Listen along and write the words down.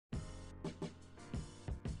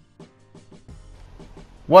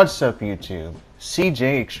What's up, YouTube?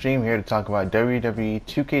 CJ Extreme here to talk about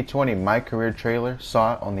WWE2K20 My Career trailer.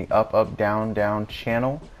 Saw it on the Up Up Down Down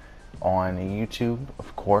channel on YouTube,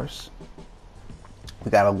 of course.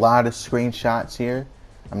 We got a lot of screenshots here.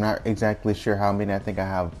 I'm not exactly sure how many. I think I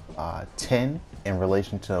have 10 in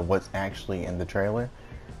relation to what's actually in the trailer.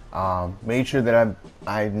 Made sure that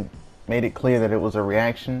I made it clear that it was a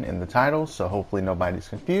reaction in the title, so hopefully nobody's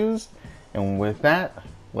confused. And with that,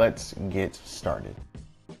 let's get started.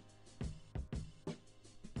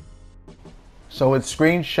 So it's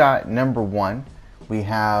screenshot number 1. We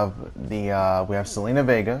have we have Selena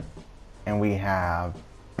Vega, and we have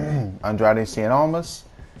Andrade Cien Almas.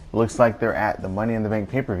 Looks like they're at the Money in the Bank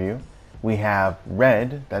pay-per-view. We have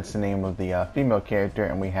Red, that's the name of the female character,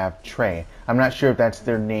 and we have Trey. I'm not sure if that's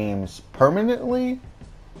their names permanently.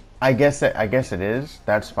 I guess it is.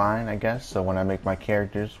 That's fine, I guess. So when I make my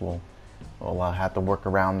characters, we'll have to work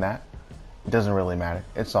around that. It doesn't really matter.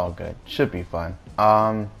 It's all good. Should be fun.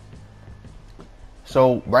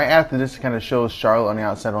 So right after this, it kind of shows Charlotte on the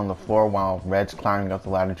outside on the floor while Red's climbing up the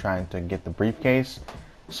ladder trying to get the briefcase.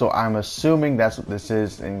 So I'm assuming that's what this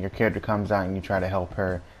is, and your character comes out and you try to help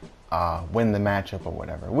her win the matchup or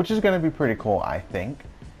whatever, which is going to be pretty cool, I think.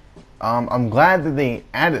 I'm glad that they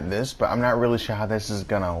added this, but I'm not really sure how this is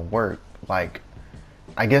going to work. Like,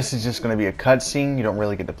 I guess it's just going to be a cutscene. You don't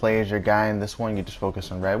really get to play as your guy in this one. You just focus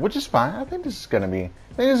on Red, which is fine. I think this is going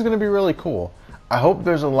to be really cool. I hope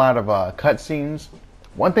there's a lot of cutscenes.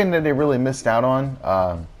 One thing that they really missed out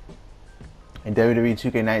on in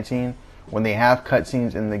WWE2K19, when they have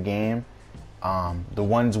cutscenes in the game, the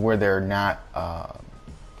ones where they're not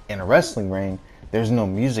in a wrestling ring, there's no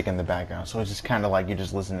music in the background, so it's just kind of like you're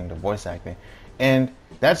just listening to voice acting, and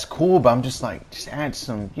that's cool. But I'm just like, just add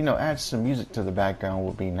some music to the background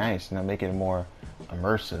would be nice, make it more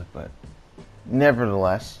immersive. But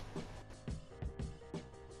nevertheless,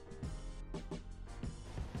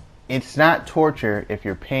 it's not torture if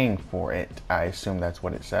you're paying for it. I assume that's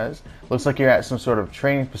what it says. Looks like you're at some sort of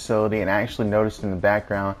training facility, and I actually noticed in the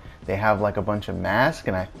background they have like a bunch of masks,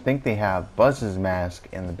 and I think they have Buzz's mask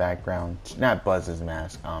in the background. Not Buzz's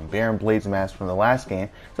mask, Baron Blade's mask from the last game.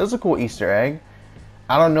 So that's a cool Easter egg.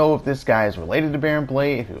 I don't know if this guy is related to Baron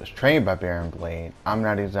Blade, if he was trained by Baron Blade. I'm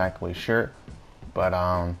not exactly sure,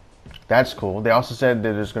 but that's cool. They also said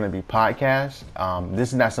that there's going to be podcasts.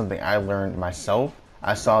 This is not something I learned myself.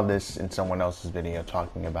 I saw this in someone else's video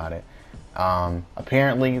talking about it.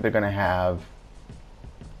 Apparently, they're going to have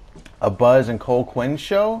a Buzz and Cole Quinn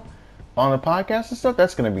show on the podcast and stuff.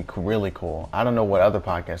 That's going to be really cool. I don't know what other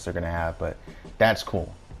podcasts they're going to have, but that's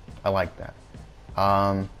cool. I like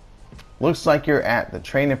that. Looks like you're at the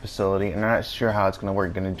training facility, and I'm not sure how it's going to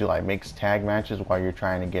work. You're going to do like mixed tag matches while you're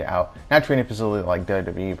trying to get out. Not training facility like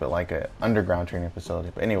WWE, but like an underground training facility.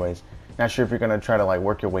 But anyways, not sure if you're going to try to like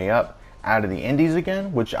work your way up out of the indies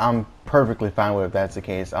again, which I'm perfectly fine with if that's the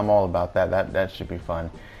case. I'm all about that. That should be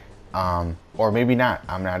fun. Or maybe not.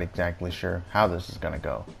 I'm not exactly sure how this is going to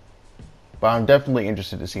go. But I'm definitely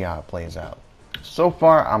interested to see how it plays out. So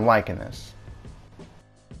far, I'm liking this.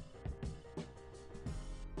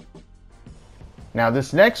 Now,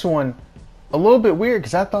 this next one, a little bit weird,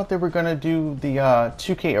 because I thought they were going to do the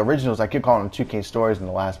 2K Originals. I keep calling them 2K Stories in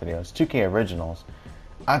the last video. It's 2K Originals.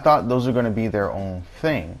 I thought those are going to be their own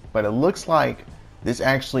thing. But it looks like this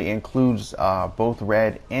actually includes both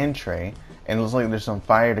Red and Trey. And it looks like there's some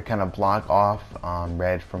fire to kind of block off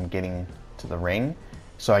Red from getting to the ring.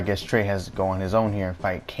 So I guess Trey has to go on his own here and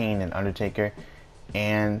fight Kane and Undertaker.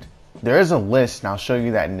 And there is a list, and I'll show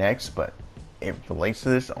you that next, but it relates to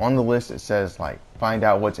this. On the list, it says, like, find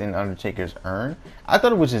out what's in Undertaker's urn. I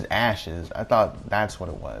thought it was just ashes. I thought that's what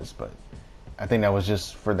it was, but I think that was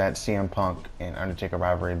just for that CM Punk and Undertaker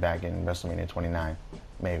rivalry back in WrestleMania 29.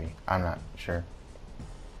 Maybe. I'm not sure.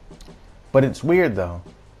 But it's weird, though,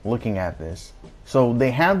 looking at this. So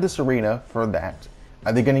they have this arena for that.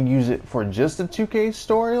 Are they going to use it for just the 2K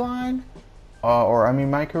storyline? Or I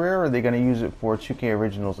mean, My Career? Or are they going to use it for 2K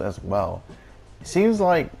Originals as well? It seems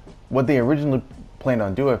like what they originally planned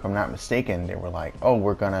on doing, if I'm not mistaken, they were like, oh,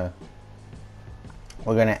 we're gonna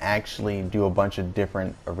actually do a bunch of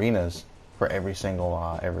different arenas for every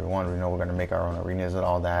single everyone. We're gonna make our own arenas and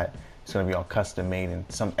all that. It's gonna be all custom made and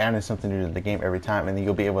adding something new to the game every time, and then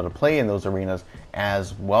you'll be able to play in those arenas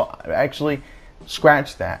as well. Actually,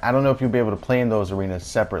 scratch that. I don't know if you'll be able to play in those arenas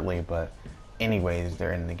separately, but anyways,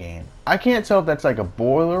 they're in the game. I can't tell if that's like a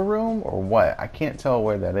boiler room or what. I can't tell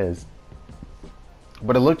where that is.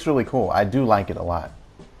 But it looks really cool. I do like it a lot.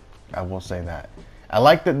 I will say that. I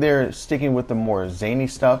like that they're sticking with the more zany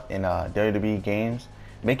stuff in WWE games,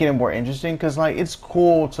 making it more interesting. Because, like, it's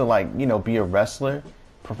cool to, like, you know, be a wrestler,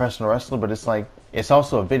 professional wrestler, but it's like it's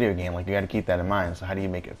also a video game. Like, you got to keep that in mind. So how do you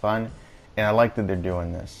make it fun? And I like that they're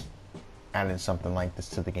doing this, adding something like this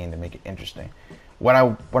to the game to make it interesting. What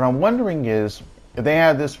I'm wondering is, if they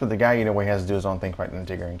have this for the guy, where he has to do his own thing, fighting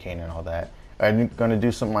Tigger and Kane and all that, are you going to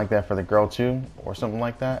do something like that for the girl too, or something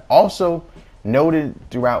like that? Also, noted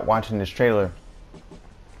throughout watching this trailer,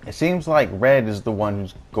 it seems like Red is the one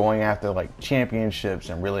who's going after like championships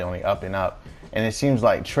and really only up and up, and it seems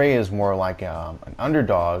like Trey is more like an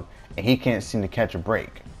underdog, and he can't seem to catch a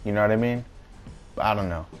break. You know what I mean? But I don't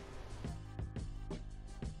know.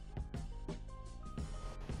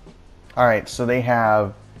 All right, so they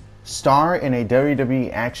have star in a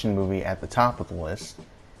WWE action movie at the top of the list.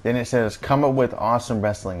 Then it says come up with awesome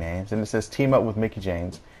wrestling names. Then it says team up with Mickie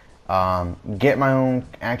James. Get my own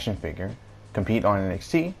action figure. Compete on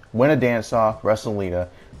NXT. Win a dance off. Wrestle Lita.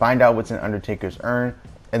 Find out what's in Undertaker's urn.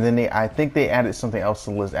 And then I think they added something else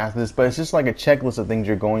to the list after this. But it's just like a checklist of things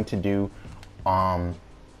you're going to do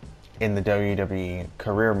in the WWE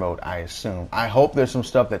career mode, I assume. I hope there's some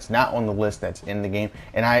stuff that's not on the list that's in the game.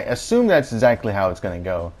 And I assume that's exactly how it's going to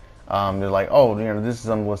go. They're like, oh, this is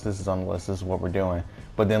on the list, this is on the list, this is what we're doing.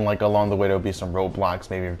 But then, like, along the way, there'll be some roadblocks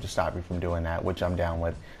maybe to stop you from doing that, which I'm down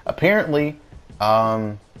with. Apparently,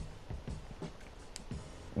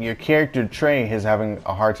 your character, Trey, is having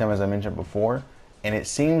a hard time, as I mentioned before. And it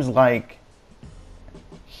seems like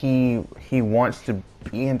he wants to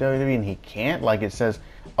be in WWE and he can't. Like, it says,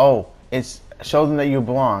 oh, show them that you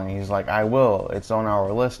belong. And he's like, I will. It's on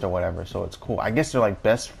our list or whatever, so it's cool. I guess they're like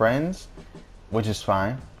best friends, which is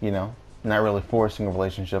fine, not really forcing a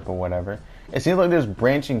relationship or whatever. It seems like there's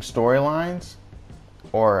branching storylines,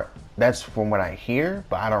 or that's from what I hear,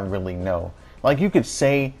 but I don't really know. Like, you could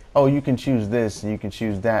say, oh, you can choose this and you can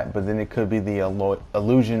choose that, but then it could be the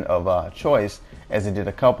illusion of choice, as it did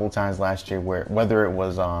a couple times last year, where whether it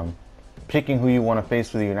was picking who you want to face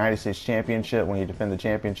for the United States Championship when you defend the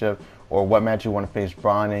championship, or what match you want to face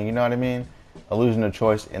Braun in, you know what I mean? Illusion of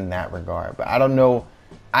choice in that regard. But I don't know.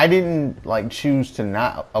 I didn't choose to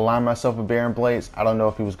not align myself with Baron Blades. I don't know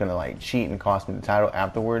if he was gonna cheat and cost me the title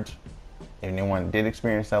afterwards. If anyone did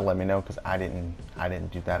experience that, let me know, because I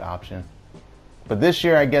didn't do that option. But this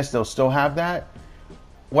year, I guess they'll still have that.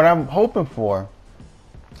 What I'm hoping for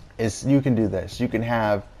is you can do this. You can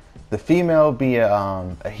have the female be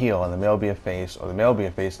a heel and the male be a face, or the male be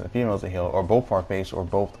a face and the female's a heel, or both are face or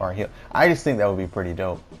both are heel. I just think that would be pretty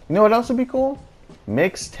dope. You know what else would be cool?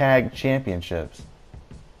 Mixed tag championships.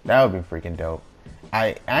 That would be freaking dope.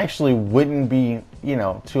 I actually wouldn't be,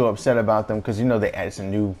 too upset about them, because it's a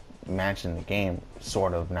new match in the game,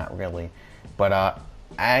 sort of, not really. But I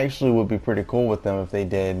actually would be pretty cool with them if they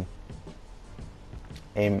did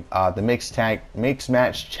the mixed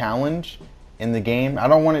match challenge in the game. I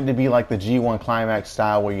don't want it to be like the G1 Climax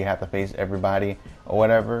style where you have to face everybody or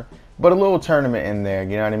whatever, but a little tournament in there.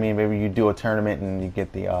 You know what I mean? Maybe you do a tournament and you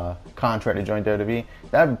get the contract to join WWE.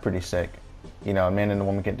 That'd be pretty sick. A man and a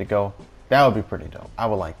woman get to go. That would be pretty dope. I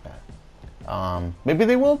would like that. Maybe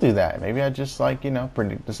they will do that. Maybe I just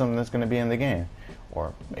predict something that's going to be in the game.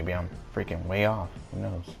 Or maybe I'm freaking way off. Who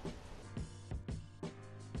knows?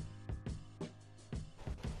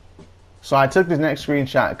 So I took this next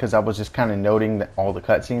screenshot because I was just kind of noting that all the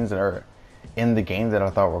cutscenes that are in the game that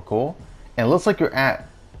I thought were cool. And it looks like you're at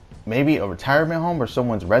maybe a retirement home or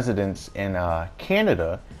someone's residence in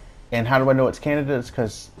Canada. And how do I know it's Canada? It's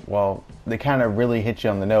because, well, they kind of really hit you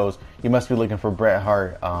on the nose. You must be looking for Bret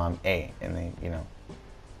Hart A. And they,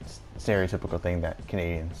 stereotypical thing that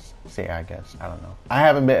Canadians say, I guess. I don't know. I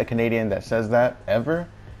haven't met a Canadian that says that ever,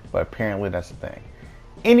 but apparently that's the thing.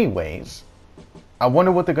 Anyways, I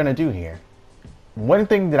wonder what they're going to do here. One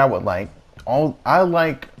thing that I would like, I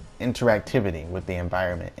like interactivity with the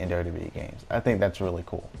environment in WWE games. I think that's really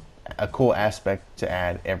cool. A cool aspect to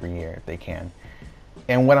add every year if they can.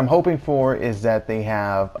 And what I'm hoping for is that they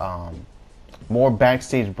have more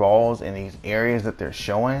backstage brawls in these areas that they're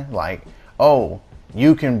showing. Like, oh,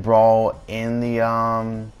 you can brawl in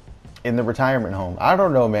the retirement home. I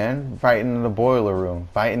don't know, man. Fighting in the boiler room,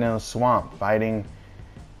 fighting in a swamp, fighting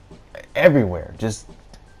everywhere. Just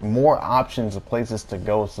more options of places to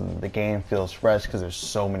go so that the game feels fresh, because there's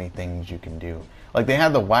so many things you can do. Like, they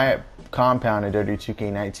had the Wyatt compound in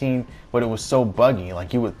WWE2K20, but it was so buggy.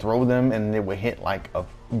 Like, you would throw them and it would hit like a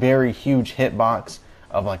very huge hitbox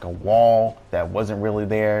of like a wall that wasn't really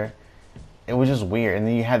there. It was just weird. And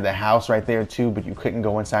then you had the house right there too, but you couldn't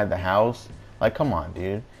go inside the house. Like, come on,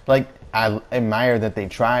 dude. Like, I admire that they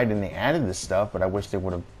tried and they added this stuff, but I wish they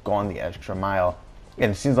would have gone the extra mile.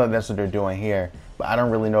 And it seems like that's what they're doing here. But I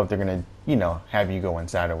don't really know if they're going to, have you go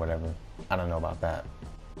inside or whatever. I don't know about that.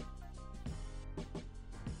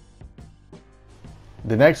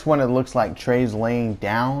 The next one, it looks like Trey's laying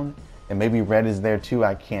down, and maybe Red is there too.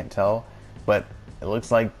 I can't tell, but it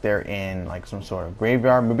looks like they're in like some sort of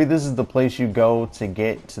graveyard. Maybe this is the place you go to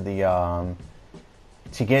get to the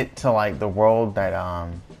like the world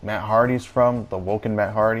that Matt Hardy's from, the Woken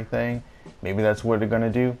Matt Hardy thing. Maybe that's what they're gonna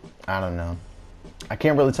do. I don't know. I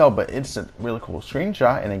can't really tell, but it's a really cool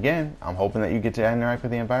screenshot. And again, I'm hoping that you get to interact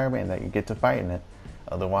with the environment and that you get to fight in it.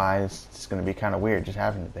 Otherwise, it's gonna be kind of weird just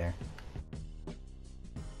having it there.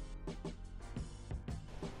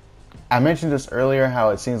 I mentioned this earlier, how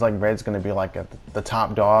it seems like Red's going to be like the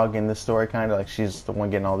top dog in this story, kind of like she's the one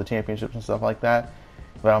getting all the championships and stuff like that.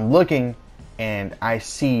 But I'm looking and I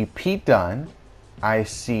see Pete Dunne, I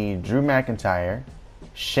see Drew McIntyre,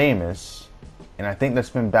 Sheamus, and I think that's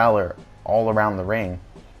Finn Balor all around the ring.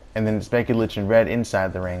 And then it's Becky Lynch and Red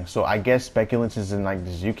inside the ring. So I guess Becky Lynch is in like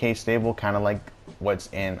this UK stable, kind of like what's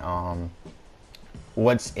it called?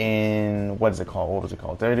 What was it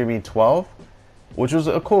called? WWE2K20? Which was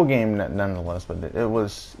a cool game nonetheless, but it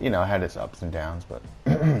was, you know, had its ups and downs. But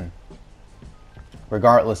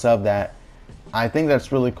regardless of that, I think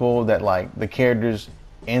that's really cool that like the characters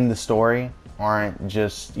in the story aren't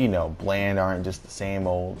just, you know, bland, aren't just the same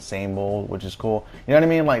old, which is cool. You know what I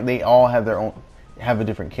mean? Like they all have have a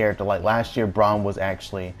different character. Like last year, Braun was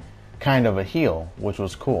actually kind of a heel, which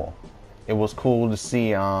was cool. It was cool to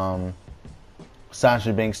see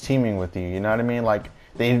Sasha Banks teaming with you. You know what I mean? Like.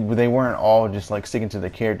 They weren't all just like sticking to the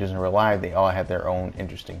characters in real life. They all had their own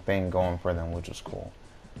interesting thing going for them, which was cool.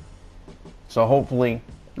 So hopefully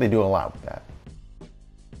they do a lot with that.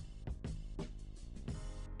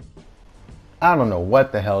 I don't know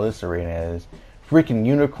what the hell this arena is. Freaking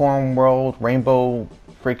Unicorn World, Rainbow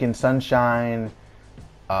freaking Sunshine,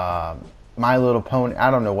 My Little Pony.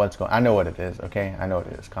 I don't know what's going on. I know what it is, okay? I know what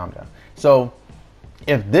it is. Calm down. So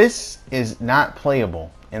if this is not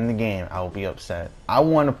playable in the game, I will be upset. I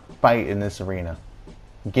want to fight in this arena.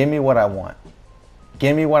 Give me what I want.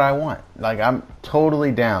 Give me what I want. Like, I'm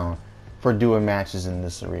totally down for doing matches in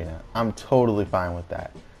this arena. I'm totally fine with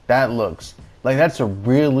that. That looks like that's a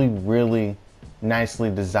really, really nicely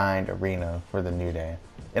designed arena for the New Day.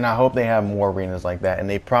 And I hope they have more arenas like that, and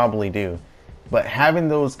they probably do. But having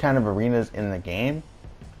those kind of arenas in the game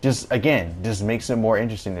just makes it more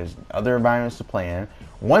interesting. There's other environments to play in.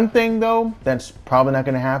 One thing though, that's probably not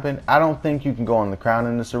going to happen. I don't think you can go on the crown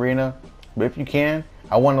in this arena, but if you can,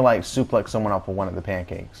 I want to like suplex someone off of one of the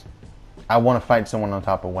pancakes. I want to fight someone on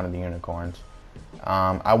top of one of the unicorns.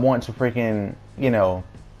 I want to freaking, you know,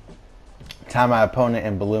 tie my opponent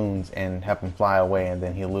in balloons and have him fly away, and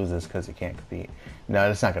then he loses because he can't compete. No,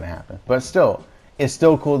 that's not going to happen. But still, it's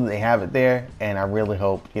still cool that they have it there, and I really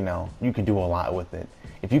hope, you know, you can do a lot with it.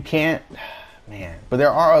 If you can't, man. But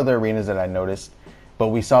there are other arenas that I noticed, but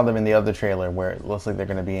we saw them in the other trailer where it looks like they're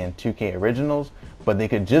going to be in 2K Originals, but they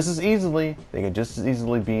could just as easily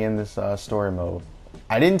be in this story mode.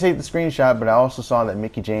 I didn't take the screenshot, but I also saw that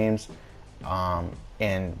Mickie James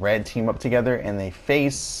and Red team up together, and they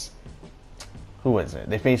face, who is it?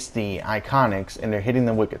 They face the Iconics, and they're hitting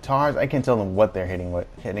them with guitars. I can't tell them what they're hitting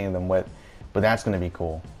them with, but that's going to be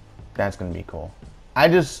cool. That's going to be cool.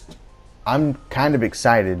 I'm kind of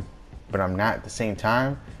excited, but I'm not at the same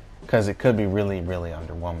time, because it could be really, really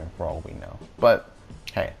underwhelming for all we know. But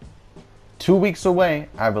hey, 2 weeks away,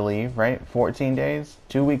 I believe, right? 14 days,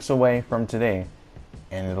 2 weeks away from today,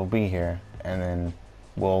 and it'll be here, and then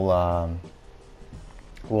we'll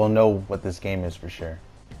know what this game is for sure.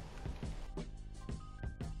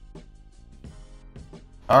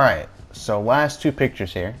 All right, so last two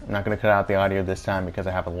pictures here. I'm not going to cut out the audio this time because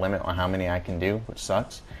I have a limit on how many I can do, which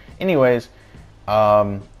sucks. Anyways,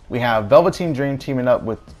 we have Velveteen Dream teaming up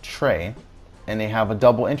with Trey, and they have a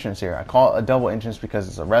double entrance here. I call it a double entrance because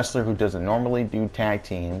it's a wrestler who doesn't normally do tag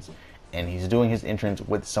teams, and he's doing his entrance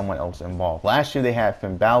with someone else involved. Last year they had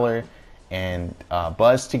Finn Balor and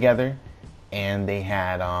Buzz together, and they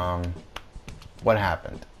had, what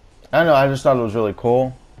happened? I don't know, I just thought it was really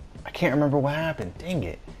cool. I can't remember what happened, dang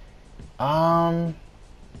it. Oh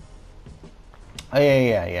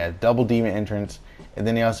yeah, double demon entrance. And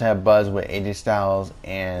then they also had Buzz with AJ Styles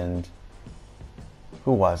and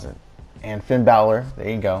who was it? And Finn Balor. There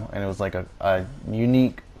you go. And it was like a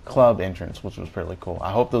unique club entrance, which was really cool.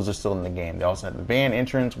 I hope those are still in the game. They also had the van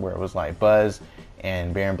entrance where it was like Buzz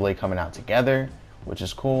and Baron Blade coming out together, which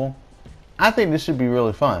is cool. I think this should be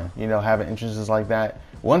really fun, you know, having entrances like that.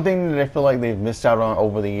 One thing that I feel like they've missed out on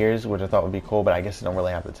over the years, which I thought would be cool, but I guess they don't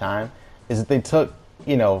really have the time, is that they took,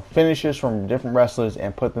 you know, finishes from different wrestlers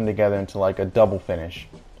and put them together into like a double finish,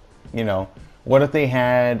 you know, What if they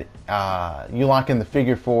had you lock in the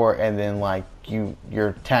figure 4 and then like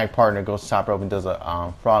your tag partner goes top rope and does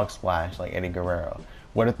a frog splash like Eddie Guerrero?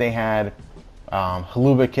 What if they had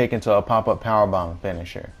haluva kick into a pop-up powerbomb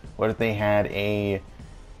finisher? What if they had a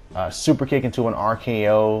super kick into an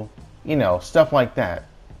RKO? You know, stuff like that.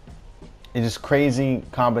 It's just crazy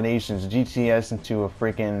combinations. GTS into a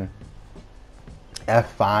freaking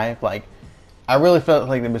F5. Like, I really felt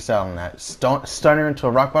like they missed out on that. Stunner into a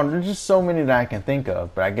rock bottom. There's just so many that I can think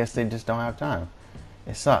of, but I guess they just don't have time.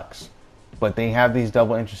 It sucks. But they have these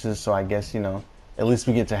double entrances, so I guess, you know, at least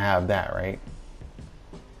we get to have that, right?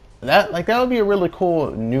 That would be a really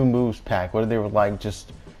cool new moves pack. What if they were like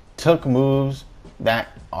just took moves that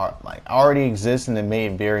are like already exist and then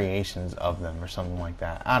made variations of them or something like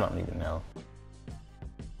that. I don't even know.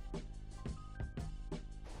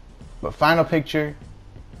 But final picture,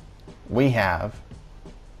 we have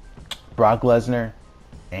Brock Lesnar,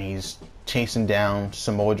 and he's chasing down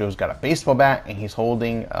Samoa Joe's got a baseball bat, and he's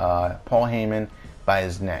holding Paul Heyman by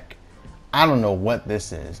his neck. I don't know what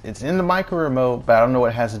this is. It's in the micro remote, but I don't know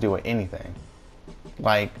what it has to do with anything.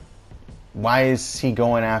 Like, why is he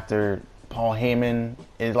going after Paul Heyman?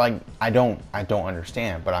 It's like I don't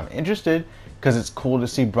understand, but I'm interested because it's cool to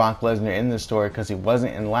see Brock Lesnar in this story because he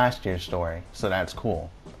wasn't in last year's story, so that's cool.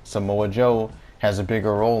 Samoa Joe has a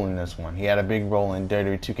bigger role in this one. He had a big role in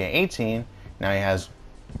WWE 2K18. Now he has,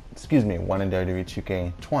 one in WWE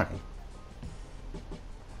 2K20.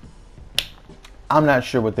 I'm not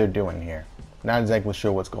sure what they're doing here. Not exactly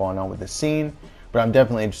sure what's going on with this scene, but I'm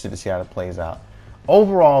definitely interested to see how it plays out.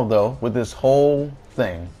 Overall, though, with this whole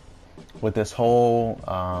thing, with this whole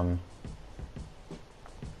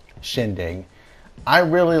shindig, I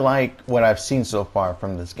really like what I've seen so far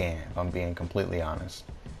from this game, if I'm being completely honest.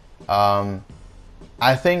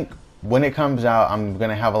 I think when it comes out, I'm going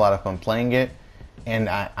to have a lot of fun playing it, and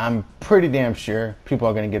I'm pretty damn sure people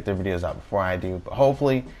are going to get their videos out before I do, but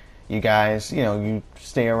hopefully you guys, you know, you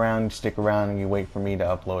stay around, you stick around, and you wait for me to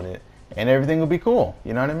upload it, and everything will be cool,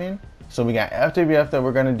 you know what I mean? So we got FWF that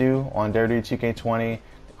we're going to do on WWE2K20,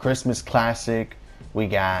 the Christmas Classic, we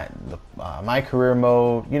got the My Career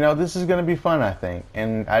Mode. You know, this is going to be fun, I think,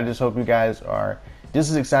 and I just hope you guys are just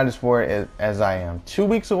as excited for it as I am. 2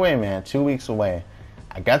 weeks away, man, 2 weeks away.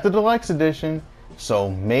 I got the deluxe edition, so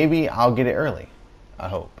maybe I'll get it early, I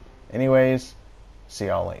hope. Anyways, see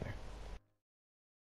y'all later.